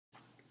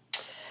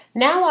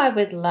Now I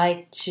would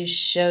like to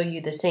show you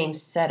the same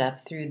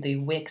setup through the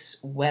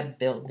Wix web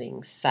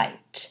building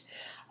site.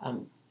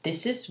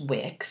 This is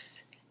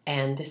Wix,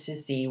 and this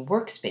is the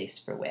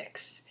workspace for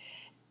Wix.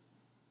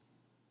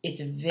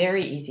 It's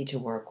very easy to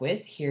work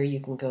with. Here you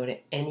can go to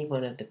any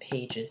one of the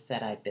pages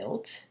that I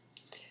built.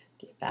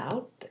 The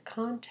About, the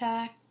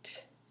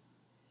Contact,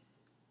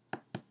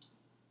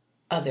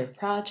 Other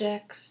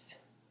Projects,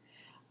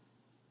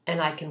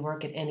 and I can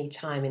work at any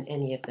time in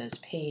any of those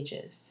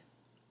pages.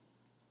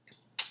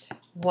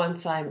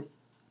 Once I'm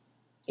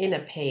in a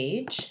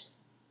page,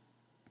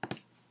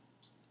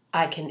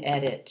 I can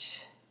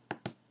edit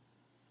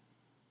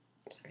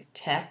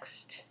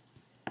text,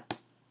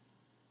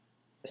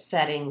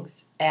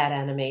 settings, add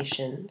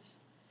animations.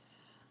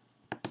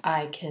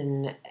 I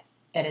can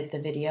edit the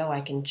video. I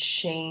can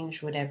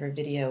change whatever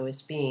video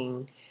is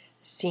being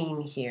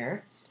seen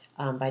here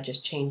by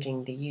just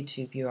changing the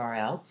YouTube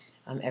URL.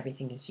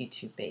 Everything is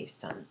YouTube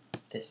based on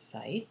this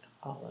site,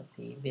 all of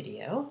the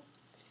video.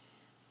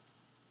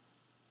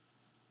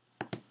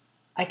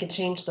 I can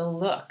change the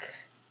look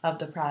of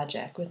the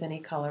project with any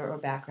color or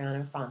background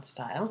or font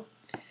style.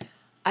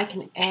 I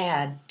can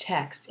add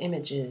text,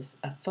 images,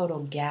 a photo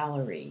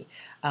gallery,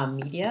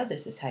 media.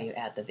 This is how you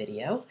add the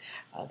video.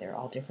 There are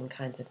all different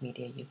kinds of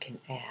media you can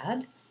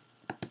add.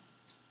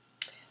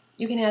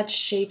 You can add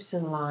shapes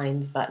and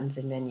lines, buttons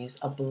and menus,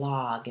 a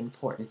blog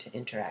important to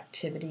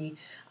interactivity,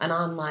 an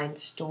online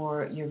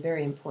store, your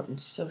very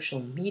important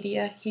social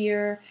media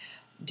here,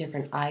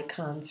 different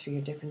icons for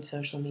your different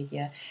social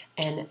media,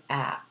 and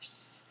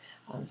apps.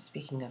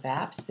 Speaking of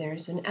apps,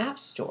 there's an app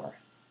store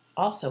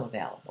also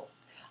available.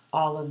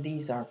 All of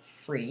these are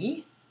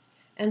free,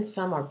 and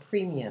some are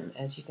premium.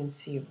 As you can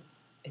see,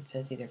 it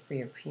says either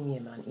free or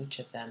premium on each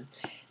of them,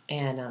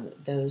 and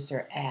those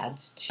are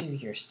ads to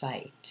your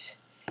site.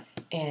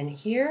 And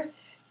here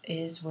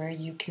is where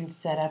you can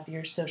set up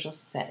your social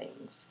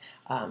settings.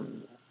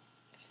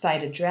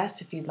 Site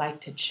address, if you'd like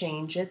to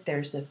change it,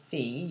 there's a fee.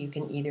 You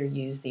can either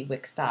use the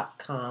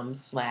wix.com/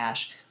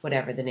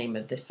 whatever the name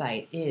of the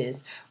site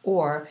is,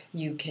 or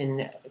you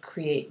can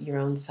create your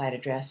own site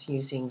address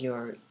using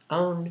your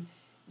own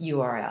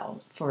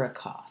URL for a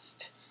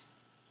cost.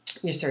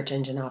 Your search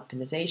engine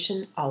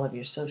optimization, all of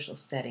your social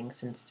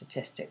settings and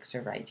statistics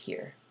are right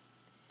here.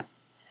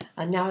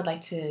 Now I'd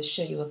like to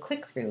show you a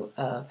click-through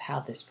of how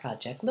this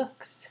project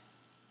looks.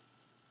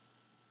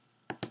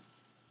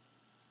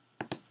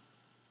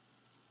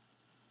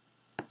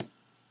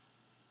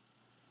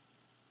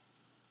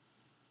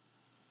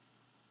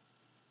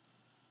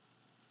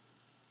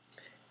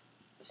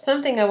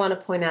 Something I want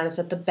to point out is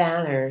that the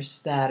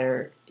banners that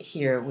are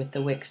here with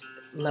the Wix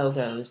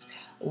logos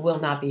will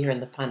not be here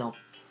in the final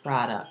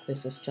product.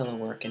 This is still a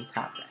work in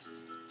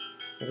progress.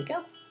 Here we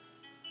go.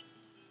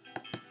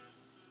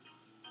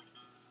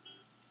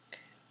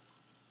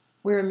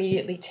 We're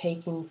immediately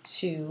taken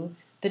to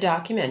the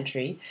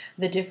documentary.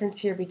 The difference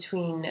here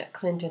between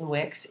Clint and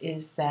Wix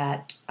is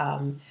that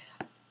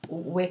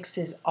Wix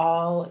is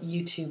all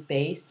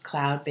YouTube-based,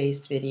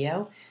 cloud-based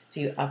video. So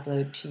you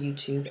upload to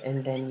YouTube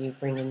and then you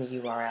bring in the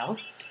URL.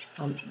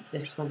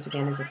 This, once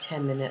again, is a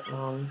 10-minute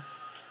long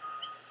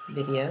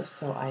video,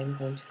 so I'm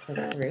going to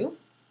click through.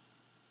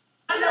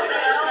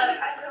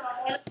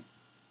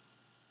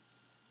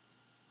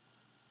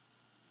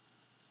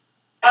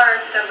 Or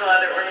several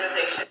other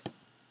organizations.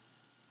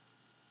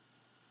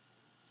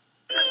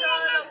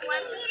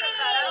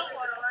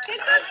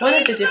 One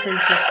of the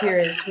differences here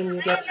is when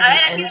you get to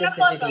the end of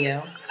the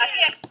video,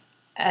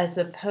 as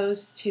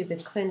opposed to the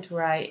Clint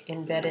where I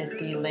embedded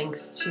the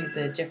links to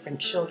the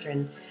different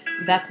children,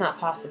 that's not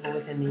possible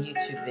within the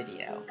YouTube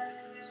video.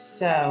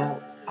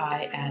 So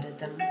I added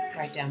them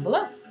right down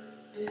below.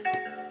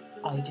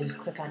 All you do is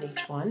click on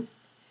each one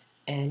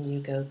and you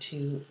go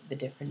to the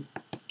different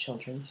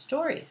children's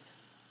stories.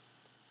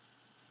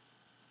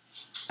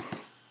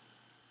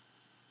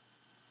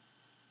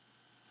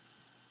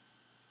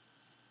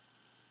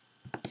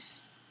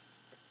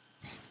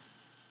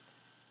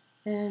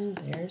 And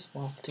there's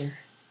Walter.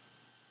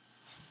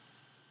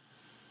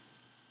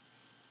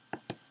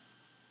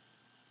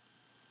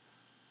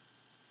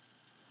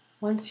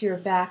 Once you're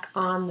back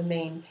on the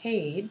main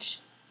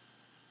page,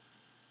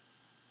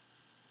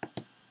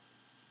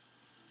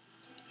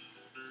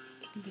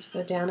 you can just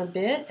go down a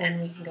bit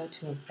and we can go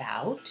to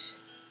About.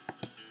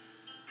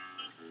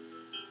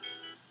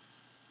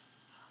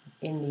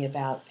 In the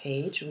About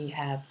page, we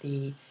have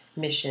the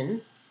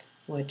mission,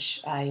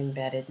 which I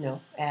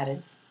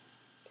added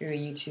through a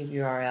YouTube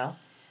URL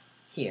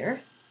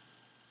here.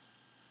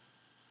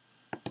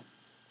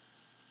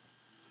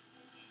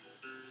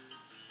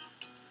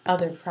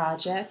 Other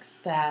projects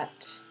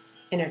that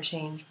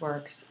Interchange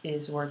Works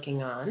is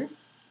working on.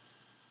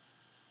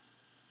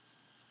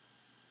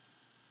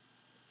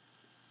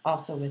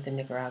 Also with the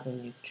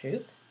Nicaraguan Youth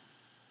Troupe.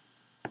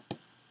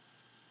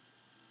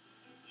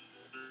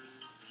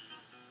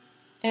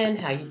 And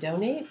how you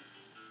donate.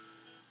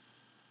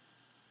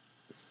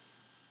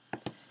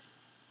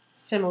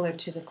 Similar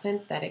to the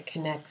Clint, that it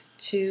connects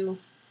to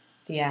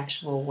the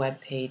actual web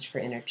page for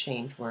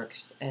Interchange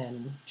Works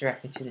and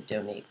directly to the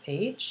donate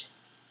page.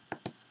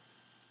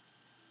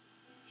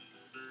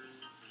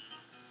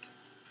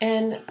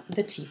 And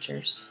the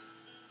teachers,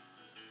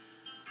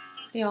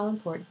 the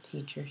all-important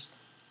teachers,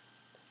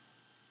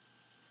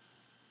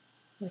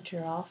 which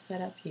are all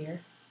set up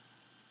here.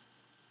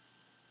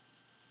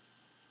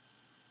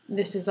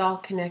 This is all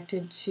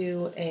connected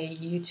to a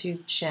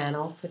YouTube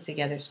channel put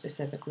together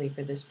specifically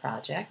for this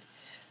project,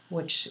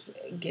 which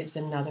gives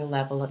another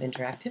level of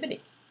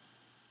interactivity.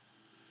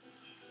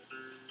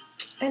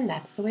 And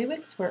that's the way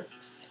Wix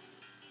works.